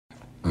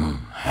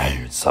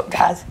What's up,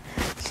 guys?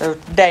 So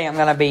today I'm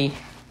going to be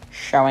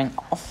showing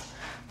off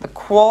the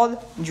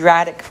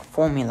quadratic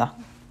formula.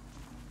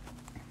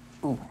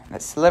 Ooh,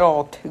 that's a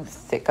little too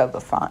thick of a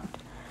font.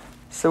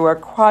 So our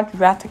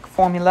quadratic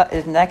formula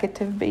is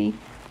negative b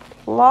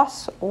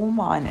plus or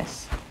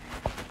minus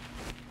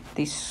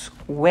the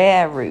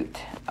square root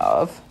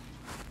of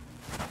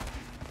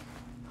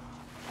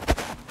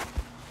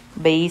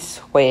b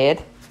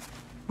squared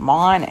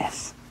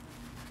minus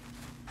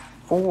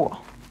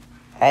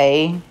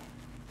 4ac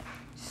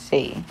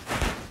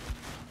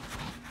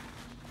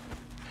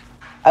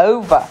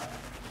over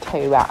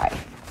 2i.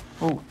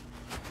 Ooh,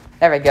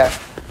 there we go.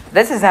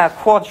 This is our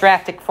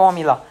quadratic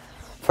formula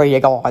for you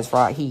guys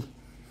right here.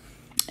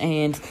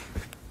 And,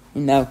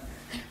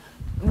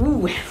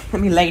 ooh,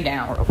 let me lay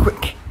down real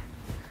quick.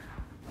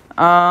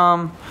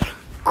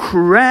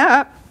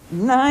 Crap.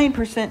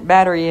 9%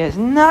 battery is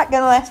not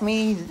going to last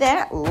me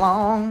that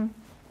long.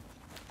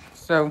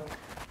 So,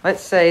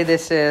 let's say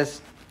this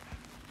is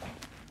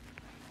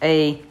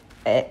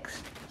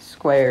ax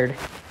squared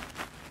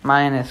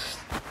minus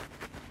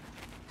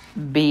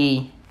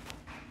bx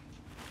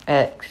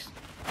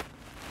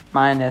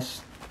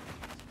minus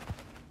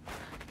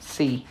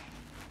c.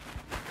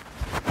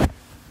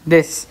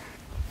 This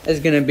is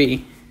going to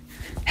be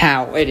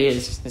how it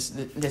is.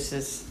 This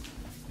is...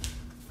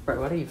 Bro,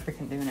 what are you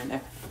freaking doing in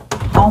there?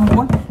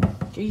 Homeboy?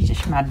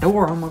 Jesus, my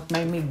door almost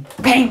made me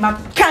bang my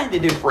kind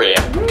of do bread.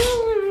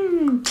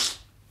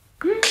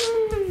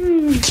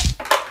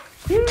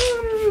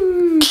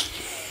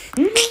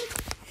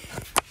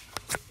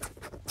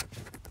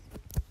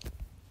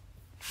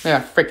 I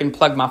freaking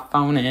plugged my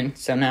phone in,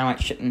 so now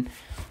it shouldn't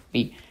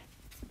be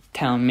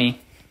telling me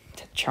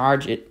to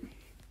charge it.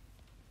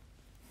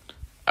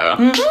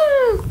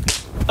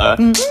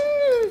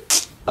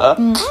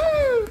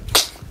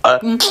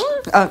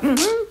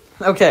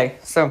 Okay,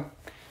 so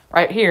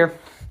right here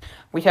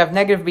we have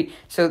negative b.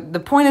 So the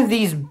point of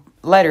these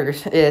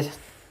letters is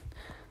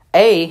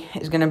a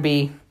is going to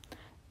be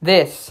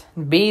this,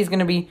 b is going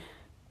to be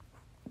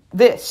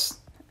this,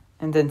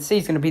 and then c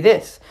is going to be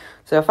this.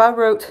 So if I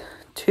wrote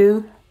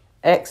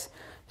 2x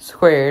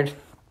squared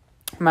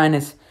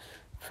minus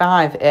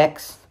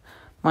 5x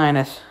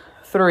minus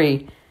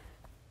 3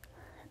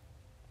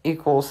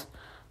 equals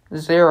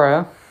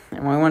 0,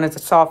 and we wanted to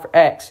solve for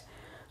x,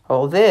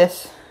 well,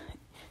 this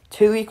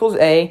 2 equals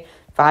a,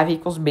 5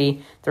 equals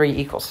b, 3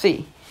 equals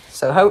c.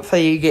 So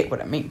hopefully you get what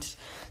it means.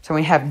 So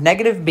we have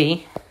negative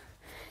b.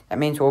 That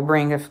means we'll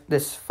bring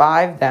this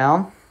 5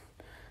 down.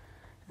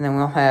 And then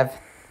we'll have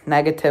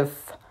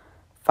negative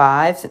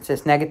 5, since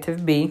it's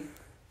negative b,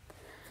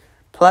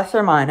 plus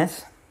or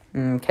minus.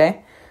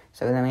 Okay,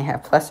 so then we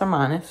have plus or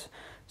minus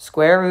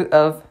square root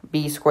of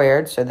b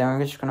squared. So then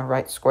we're just going to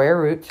write square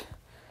root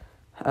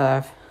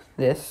of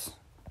this.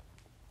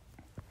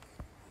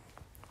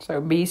 So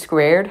b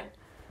squared,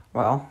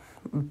 well,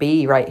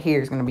 b right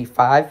here is going to be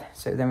 5.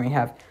 So then we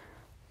have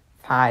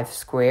 5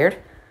 squared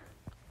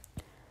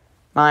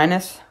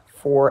minus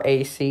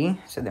 4ac.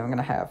 So then we're going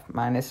to have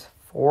minus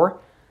 4.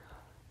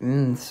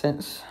 And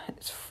since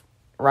it's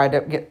right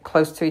up, get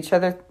close to each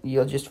other,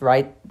 you'll just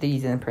write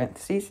these in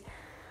parentheses.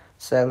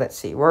 So let's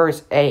see, where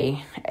is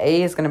a?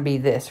 A is going to be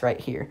this right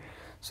here.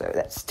 So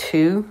that's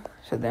 2.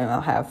 So then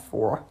I'll have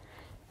 4.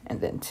 And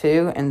then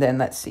 2. And then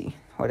let's see,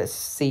 what is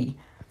c?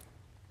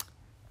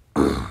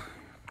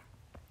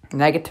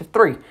 Negative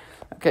 3.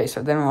 Okay,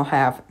 so then we'll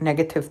have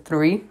negative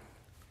 3.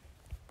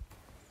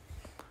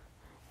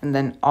 And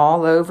then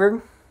all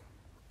over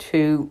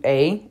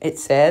 2a, it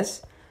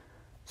says.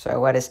 So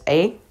what is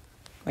a?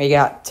 We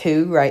got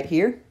 2 right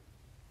here.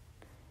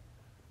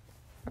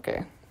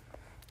 Okay.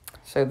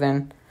 So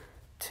then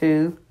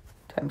 2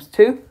 times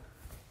 2.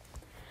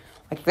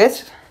 Like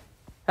this.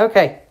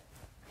 Okay.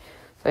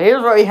 So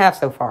here's what we have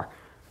so far.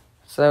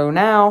 So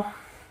now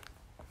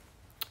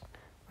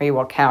we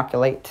will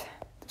calculate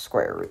the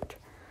square root.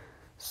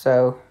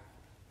 So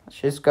let's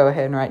just go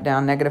ahead and write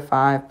down negative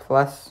 5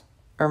 plus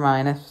or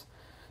minus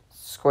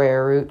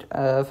square root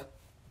of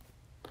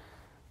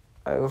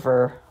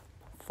over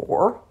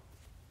 4.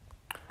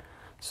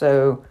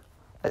 So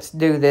let's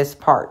do this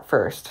part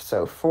first.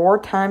 So 4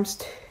 times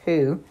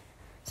 2,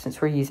 since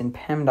we're using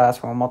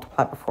PEMDAS, we'll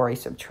multiply before we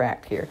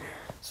subtract here.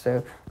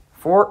 So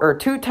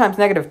 2 times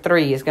negative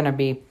 3 is going to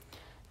be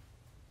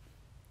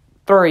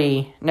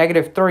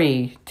negative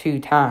 3 2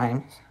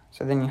 times.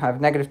 So then you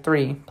have negative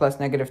 3 plus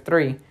negative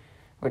 3,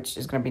 which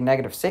is going to be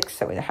negative 6.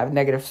 So we have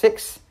negative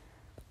 6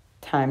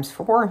 times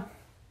 4.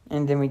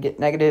 And then we get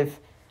negative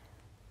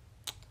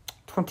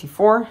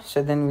 24.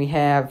 So then we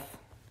have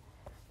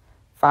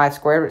 5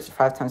 squared, which is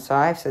 5 times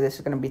 5. So this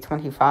is going to be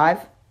 25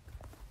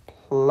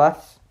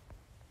 plus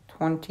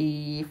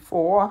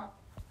 24.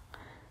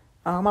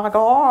 Oh my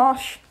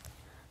gosh.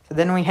 So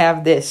then we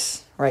have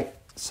this right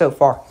so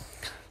far.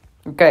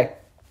 Okay.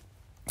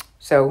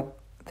 So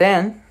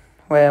then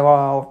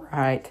we'll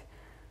write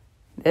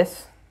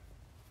this.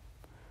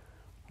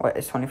 What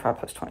is 25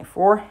 plus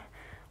 24?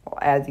 We'll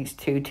add these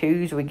two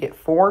 2's. We get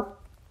 4.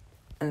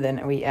 And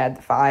then we add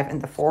the 5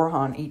 and the 4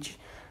 on each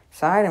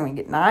side, and we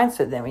get 9,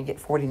 so then we get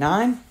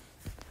 49.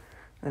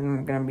 Then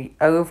we're going to be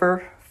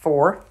over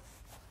 4.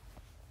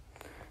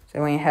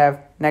 So we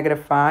have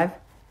negative 5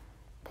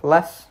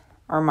 plus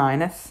or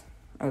minus,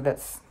 oh,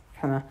 that's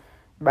kind of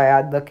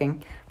bad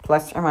looking,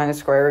 plus or minus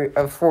square root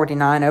of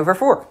 49 over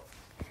 4.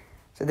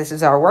 So this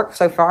is our work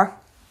so far.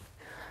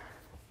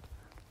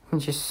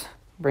 Just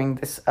bring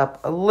this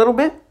up a little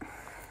bit.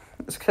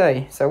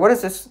 Okay, so what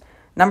is this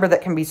number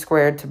that can be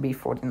squared to be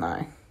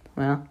 49?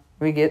 Well,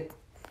 we get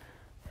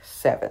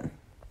 7,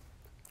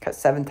 because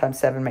 7 times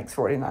 7 makes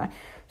 49.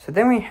 So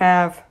then we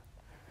have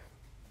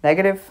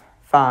negative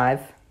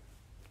 5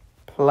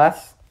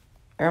 plus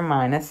or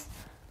minus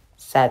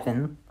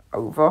 7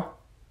 over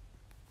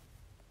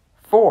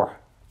 4.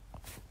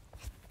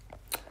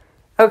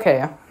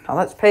 Okay, now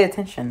let's pay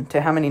attention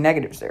to how many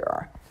negatives there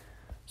are.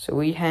 So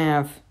we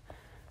have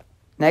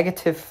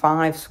negative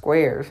 5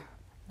 squared.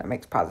 That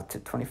makes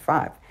positive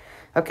 25.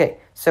 Okay,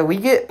 so we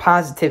get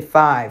positive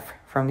 5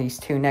 from these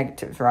two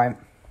negatives, right?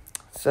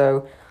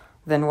 So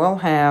then we'll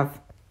have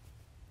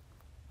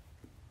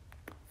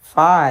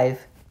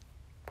 5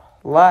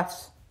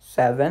 plus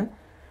 7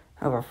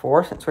 over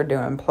 4, since we're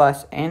doing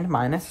plus and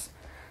minus.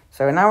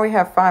 So now we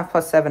have 5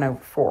 plus 7 over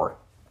 4.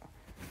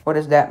 What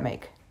does that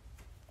make?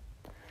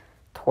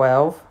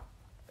 12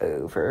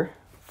 over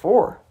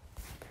 4.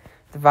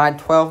 Divide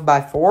 12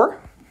 by 4,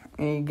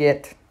 and you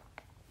get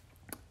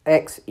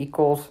x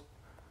equals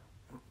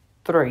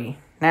 3.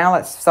 Now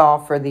let's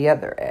solve for the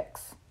other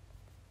x.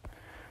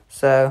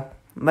 So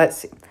let's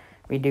see.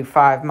 We do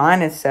 5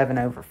 minus 7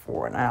 over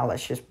 4. Now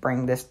let's just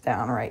bring this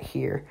down right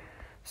here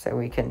so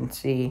we can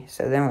see.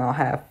 So then we'll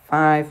have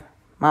 5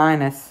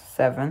 minus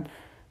 7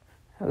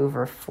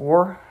 over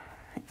 4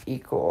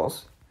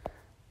 equals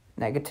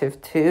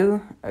negative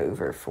 2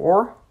 over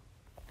 4.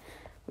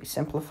 We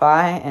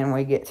simplify and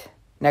we get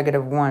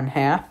negative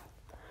 1/2.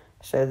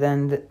 So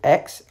then the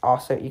x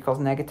also equals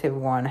negative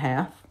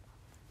 1/2.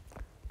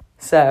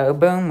 So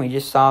boom, we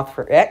just solved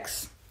for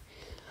x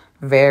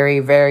very,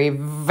 very,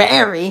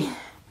 very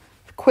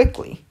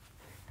quickly.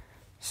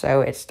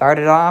 So it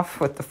started off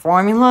with the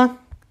formula.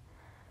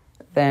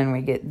 Then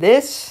we get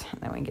this,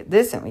 and then we get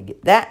this, and we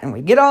get that, and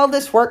we get all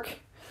this work.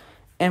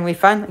 And we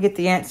finally get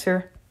the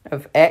answer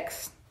of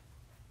x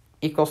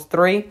equals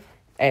 3,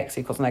 x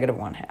equals negative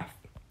 1/2.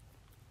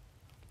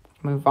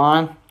 Move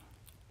on.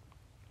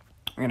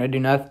 We're gonna do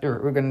nothing.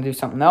 Or we're gonna do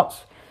something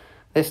else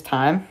this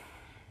time.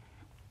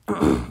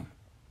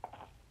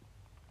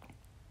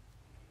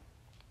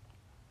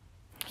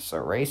 So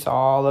erase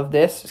all of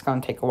this. It's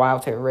gonna take a while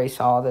to erase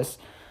all this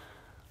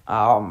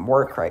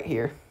work right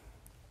here.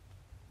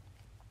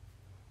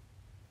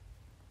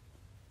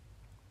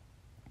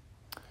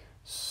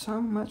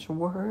 So much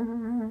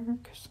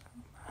work. So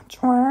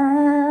much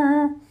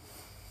work.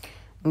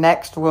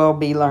 Next, we'll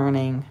be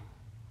learning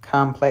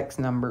complex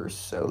numbers.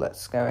 So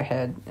let's go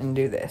ahead and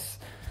do this.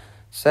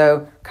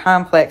 So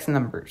complex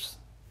numbers.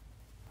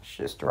 Let's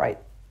just write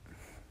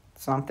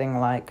something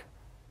like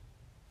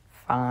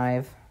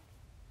 5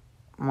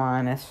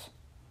 minus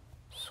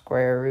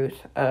square root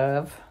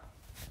of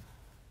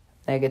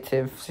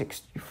negative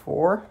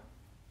 64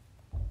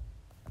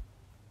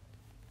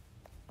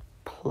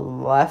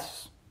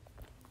 plus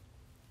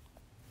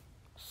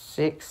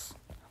 6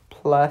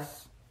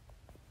 plus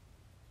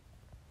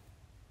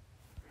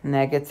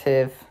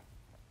negative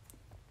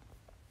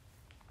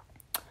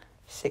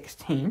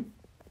 16.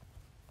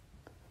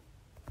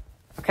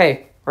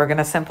 Okay, we're going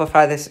to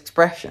simplify this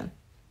expression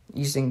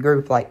using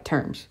group-like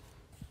terms.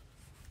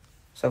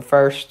 So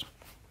first,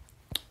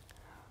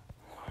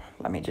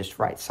 let me just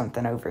write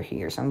something over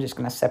here. So I'm just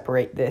going to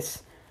separate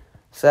this.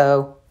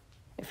 So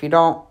if you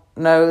don't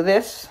know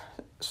this,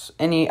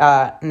 any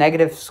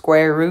negative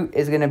square root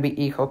is going to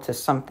be equal to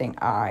something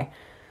I.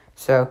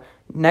 So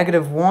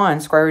negative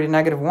 1, square root of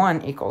negative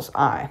 1 equals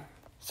I.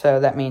 So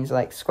that means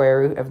like square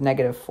root of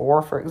negative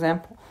 4, for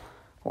example,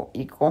 will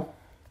equal,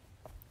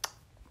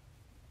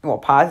 well,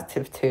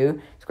 positive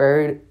 2. Square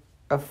root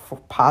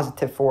of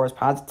positive 4 is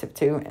positive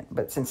 2.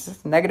 But since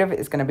it's negative,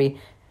 it's going to be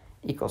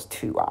equals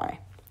 2I.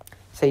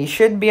 So you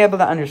should be able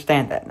to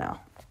understand that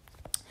now.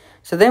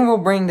 So then we'll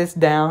bring this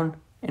down,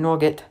 and we'll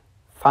get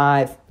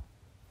 5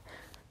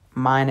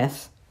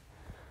 minus,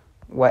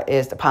 what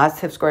is the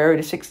positive square root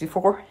of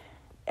 64?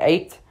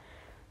 8.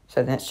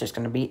 So then it's just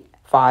going to be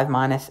 5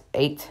 minus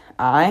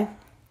 8I.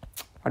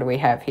 What do we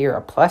have here?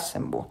 A plus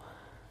symbol.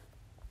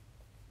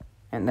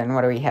 And then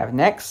what do we have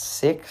next?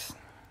 6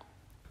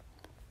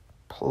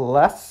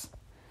 plus,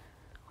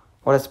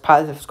 what is the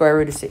positive square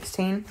root of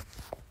 16?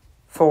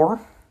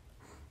 4.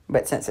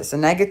 But since it's a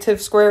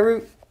negative square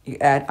root, you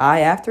add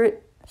I after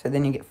it. So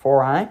then you get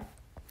 4I.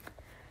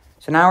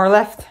 So now we're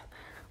left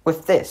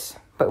with this.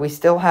 But we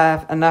still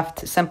have enough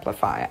to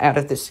simplify out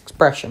of this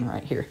expression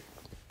right here.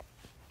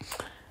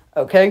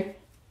 Okay?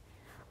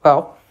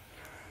 Well,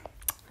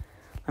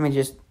 let me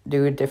just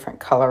do a different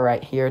color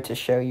right here to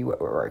show you what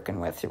we're working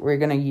with. We're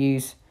going to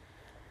use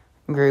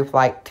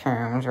group-like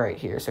terms right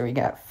here. So we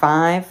got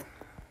 5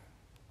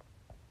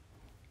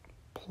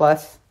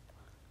 plus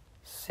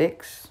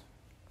 6.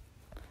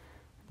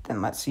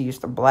 then let's use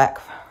the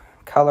black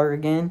color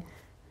again.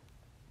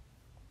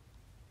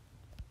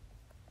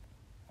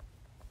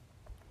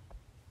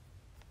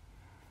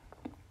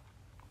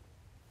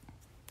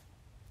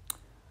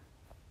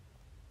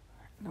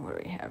 What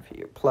do we have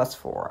here? Plus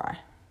 4i.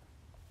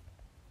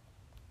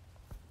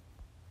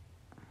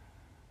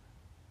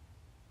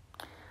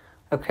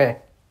 Okay.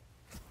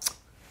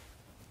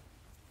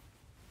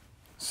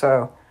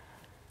 So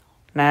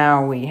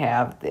now we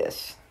have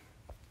this.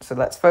 So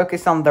let's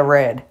focus on the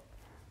red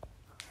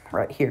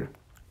right here.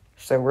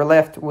 So we're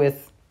left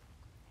with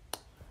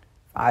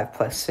 5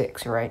 plus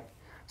 6, right?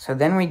 So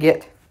then we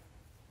get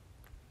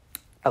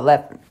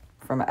 11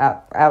 from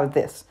out of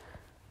this.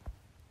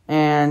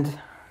 And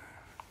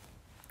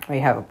we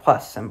have a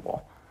plus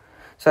symbol.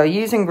 So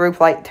using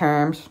group-like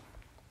terms,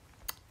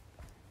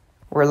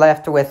 we're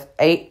left with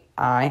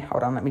 8i.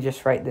 Hold on, let me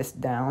just write this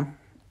down.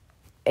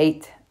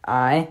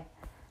 8i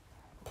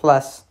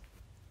plus,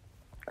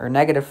 or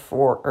negative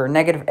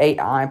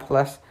 8i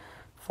plus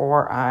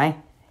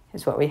 4i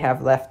is what we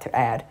have left to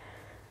add.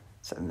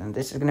 So then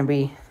this is going to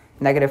be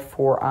negative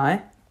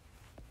 4i.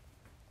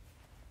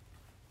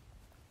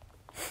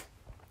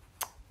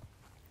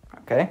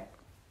 Okay.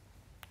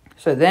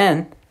 So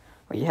then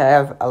we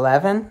have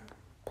 11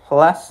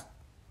 plus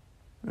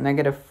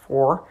negative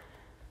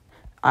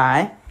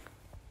 4i.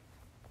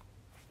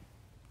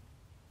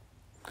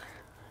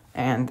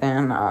 And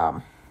then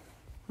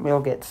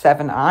we'll get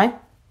 7i,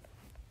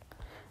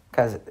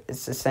 because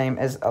it's the same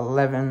as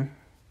 11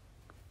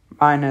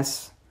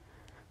 minus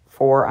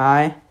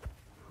 4i.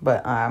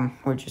 But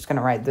we're just going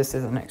to write this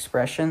as an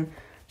expression.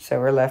 So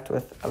we're left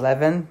with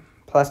 11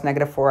 plus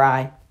negative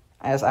 4i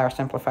as our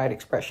simplified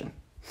expression.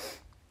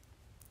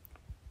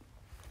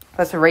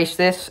 Let's erase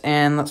this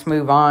and let's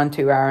move on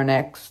to our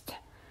next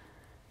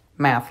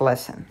math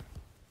lesson.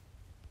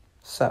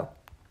 So,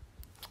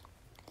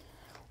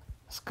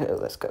 let's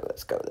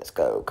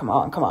go. Come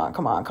on.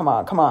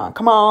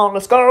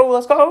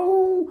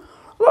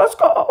 Let's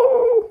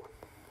go.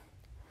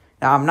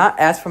 Now, I'm not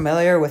as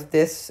familiar with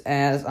this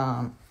as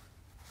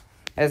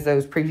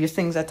those previous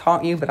things I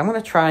taught you, but I'm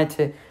going to try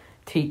to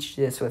teach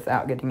this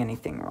without getting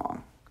anything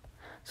wrong.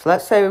 So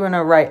let's say we're going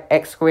to write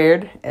x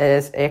squared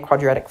as a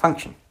quadratic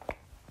function.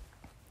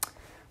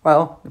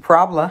 Well, the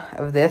parabola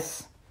of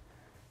this,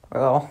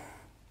 well,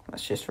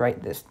 let's just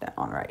write this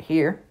down right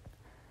here.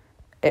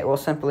 It will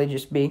simply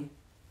just be,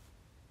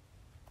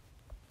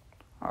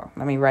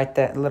 let me write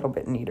that a little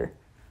bit neater.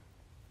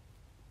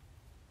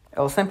 It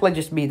will simply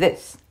just be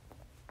this.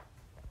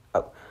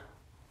 Oh,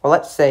 well,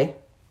 let's say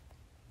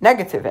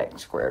negative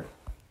x squared.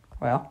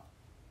 Well,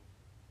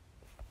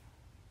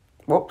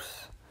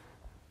 whoops.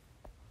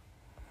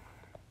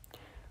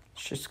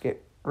 Let's just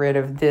get rid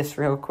of this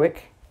real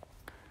quick.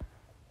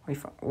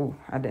 Ooh,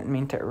 I didn't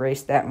mean to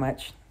erase that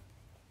much.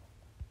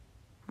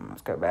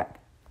 Let's go back.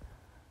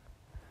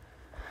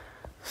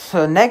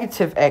 So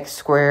negative x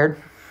squared.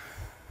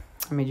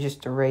 Let me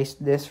just erase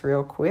this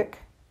real quick.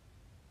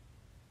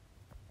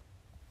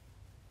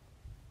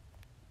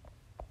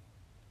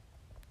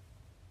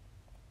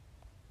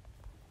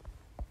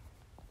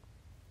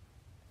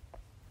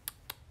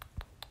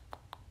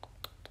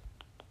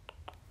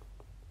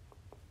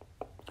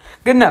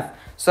 Good enough.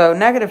 So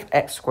negative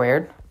x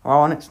squared,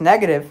 well, when it's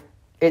negative,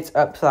 it's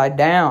upside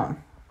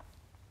down.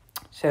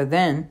 So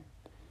then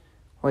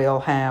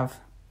we'll have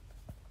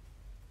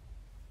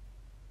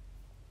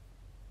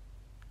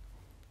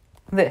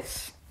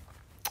this.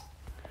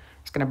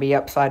 It's going to be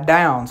upside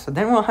down. So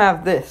then we'll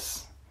have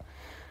this.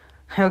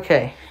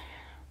 Okay.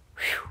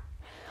 Whew.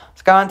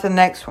 Let's go on to the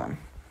next one.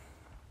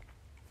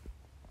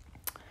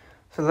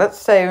 So let's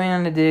say we're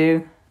going to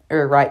do,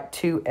 or write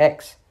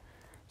 2x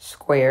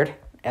squared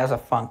as a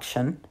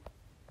function.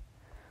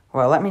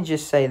 Well, let me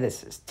just say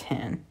this is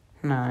 10,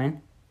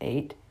 9,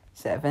 8,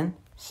 7,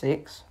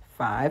 6,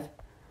 5,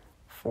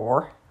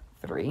 4,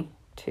 3,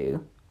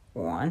 2,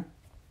 1.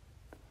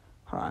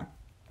 Hold on.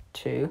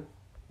 2,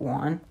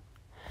 1.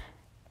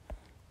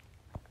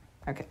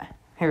 Okay,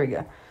 here we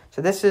go.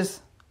 So this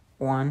is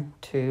 1,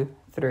 2,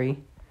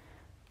 3,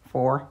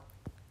 4,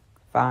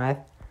 5,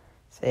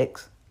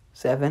 6,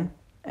 7,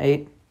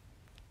 8,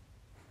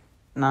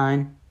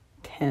 9,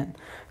 10.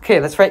 Okay,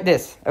 let's write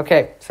this.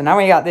 Okay, so now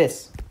we got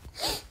this.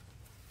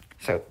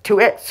 So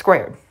 2x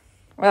squared.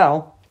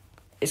 Well,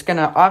 it's going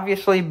to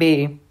obviously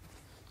be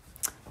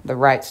the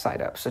right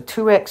side up. So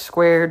 2x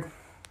squared,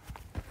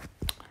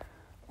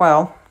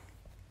 well,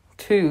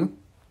 2,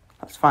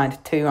 let's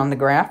find 2 on the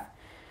graph.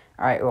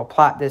 All right, we'll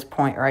plot this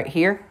point right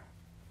here.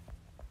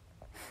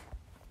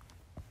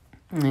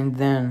 And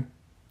then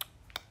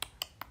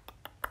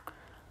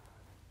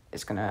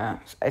it's going to,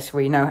 as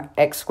we know,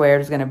 x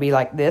squared is going to be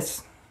like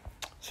this.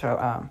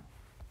 So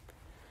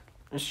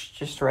let's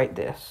just write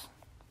this.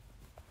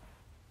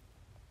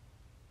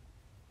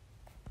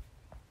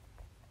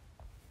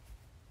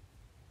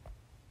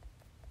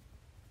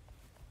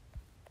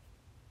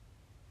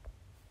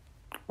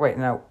 Wait,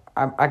 no,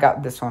 I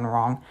got this one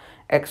wrong.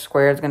 X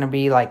squared is going to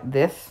be like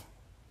this.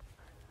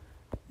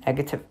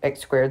 Negative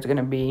x squared is going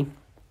to be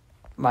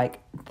like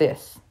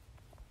this.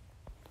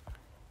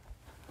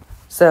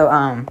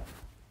 So,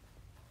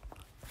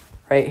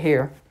 right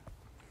here,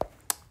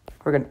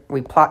 we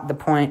plot the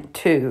point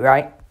 2,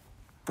 right?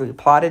 We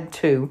plotted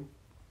 2.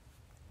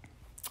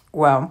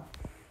 Well,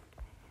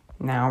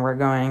 now we're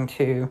going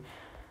to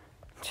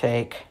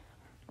take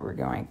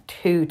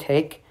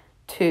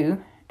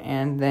 2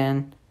 and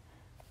then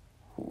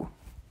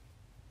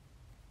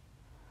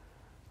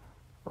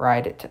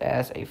write it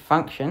as a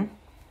function.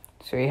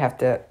 So you have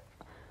to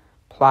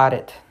plot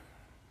it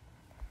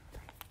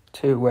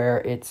to where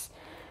it's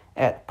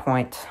at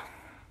point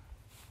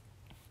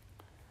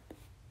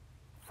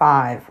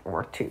 5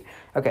 or 2.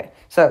 Okay,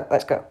 so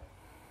let's go.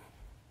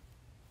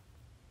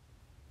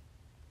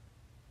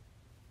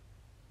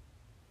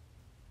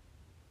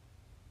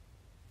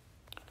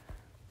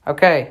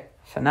 Okay,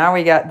 so now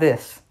we got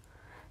this.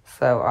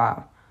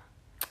 So,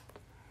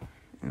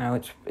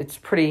 it's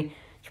pretty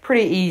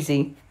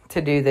easy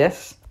to do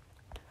this.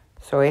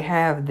 So we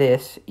have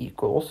this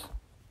equals,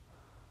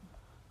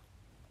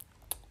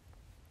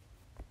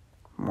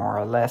 more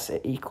or less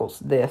it equals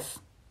this,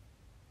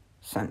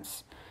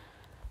 since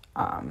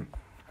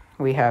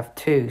we have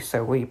 2,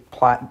 so we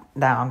plot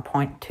down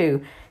point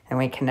 2, and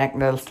we connect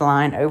this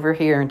line over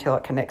here until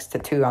it connects to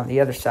 2 on the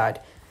other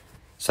side.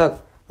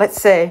 So let's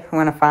say we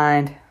want to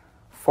find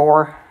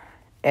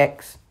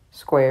 4x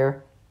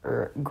squared,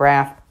 or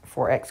graph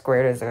 4x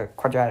squared as a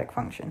quadratic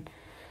function.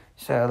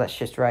 So let's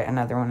just write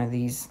another one of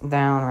these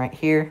down right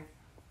here.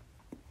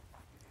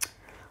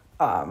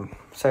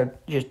 So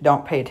just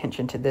don't pay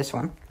attention to this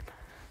one.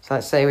 So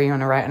let's say we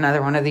want to write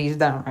another one of these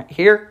down right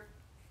here.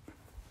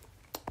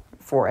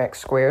 4x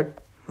squared.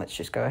 Let's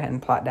just go ahead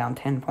and plot down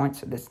 10 points.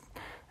 So this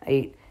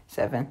 8,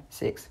 7,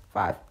 6,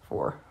 5,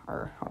 4.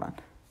 Or hold on.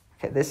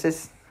 Okay, this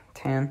is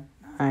 10,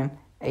 9,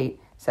 8,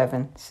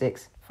 7,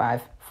 6,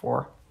 5,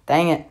 4.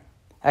 Dang it.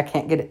 I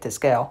can't get it to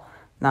scale.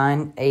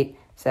 9, 8,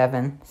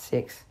 7,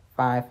 6,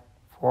 5,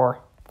 4,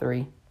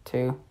 3,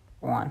 2,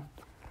 1.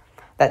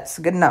 That's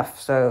good enough.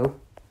 So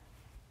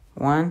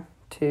 1,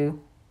 2,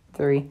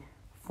 3,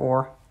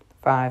 4,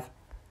 5,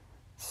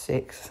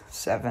 6,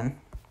 7,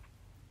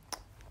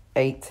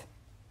 8,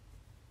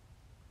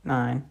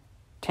 9,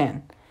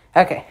 10.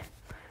 Okay.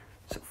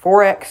 So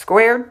 4x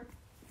squared.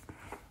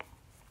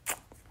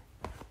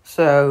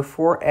 So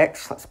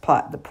 4x, let's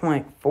plot the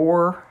point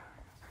 4.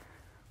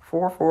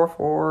 4, 4,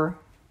 4.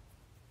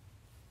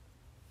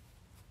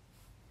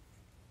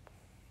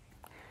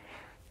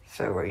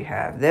 So we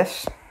have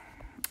this,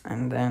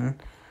 and then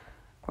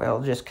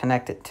we'll just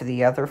connect it to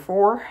the other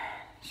 4.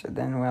 So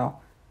then we'll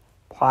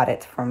plot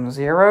it from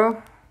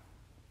 0.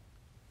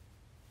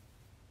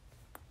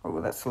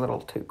 Oh, that's a little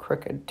too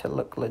crooked to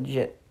look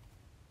legit.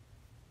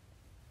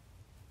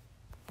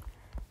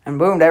 And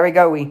boom, there we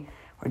go. We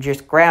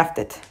just graphed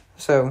it.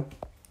 So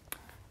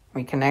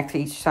we connect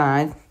each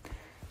side,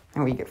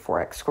 and we get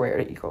 4x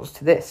squared equals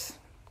to this.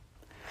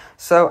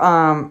 So,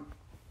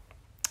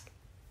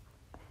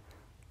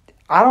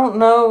 I don't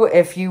know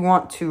if you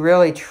want to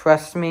really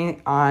trust me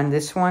on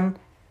this one,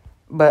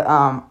 but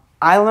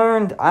I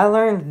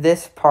learned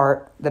this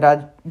part that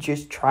I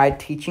just tried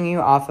teaching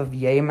you off of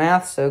Yay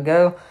Math. So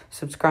go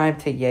subscribe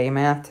to Yay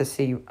Math to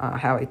see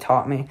how he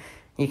taught me.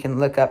 You can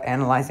look up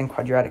analyzing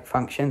quadratic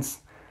functions.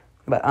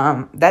 But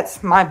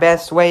that's my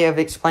best way of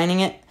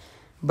explaining it.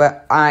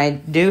 But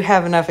I do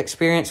have enough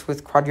experience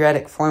with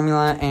quadratic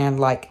formula and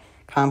like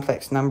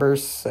complex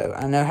numbers, so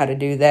I know how to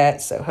do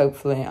that. So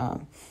hopefully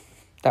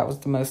that was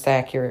the most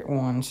accurate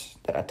ones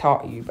that I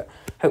taught you. But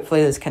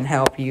hopefully this can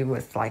help you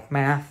with like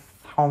math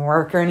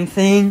homework or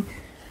anything.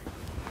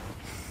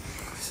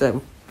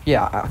 So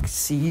yeah, I'll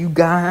see you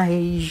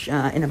guys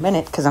in a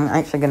minute, because I'm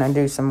actually going to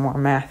do some more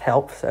math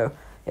help. So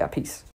yeah, peace.